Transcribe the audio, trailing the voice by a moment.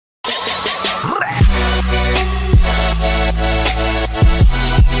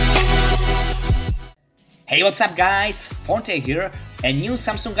Hey, what's up guys, Fonte here. A new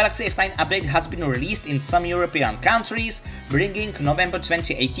Samsung Galaxy S9 update has been released in some European countries, bringing November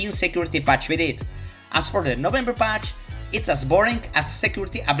 2018 security patch with it. As for the November patch, it's as boring as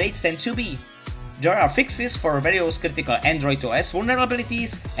security updates tend to be. There are fixes for various critical Android OS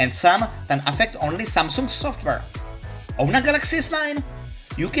vulnerabilities and some that affect only Samsung software. Own a Galaxy S9?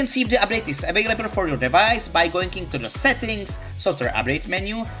 You can see if the update is available for your device by going into the Settings, Software Update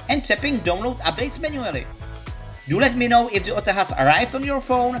menu and tapping Download Updates manually. Do let me know if the OTA has arrived on your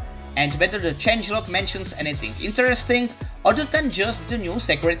phone and whether the changelog mentions anything interesting other than just the new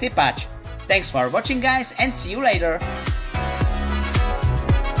security patch. Thanks for watching guys and see you later!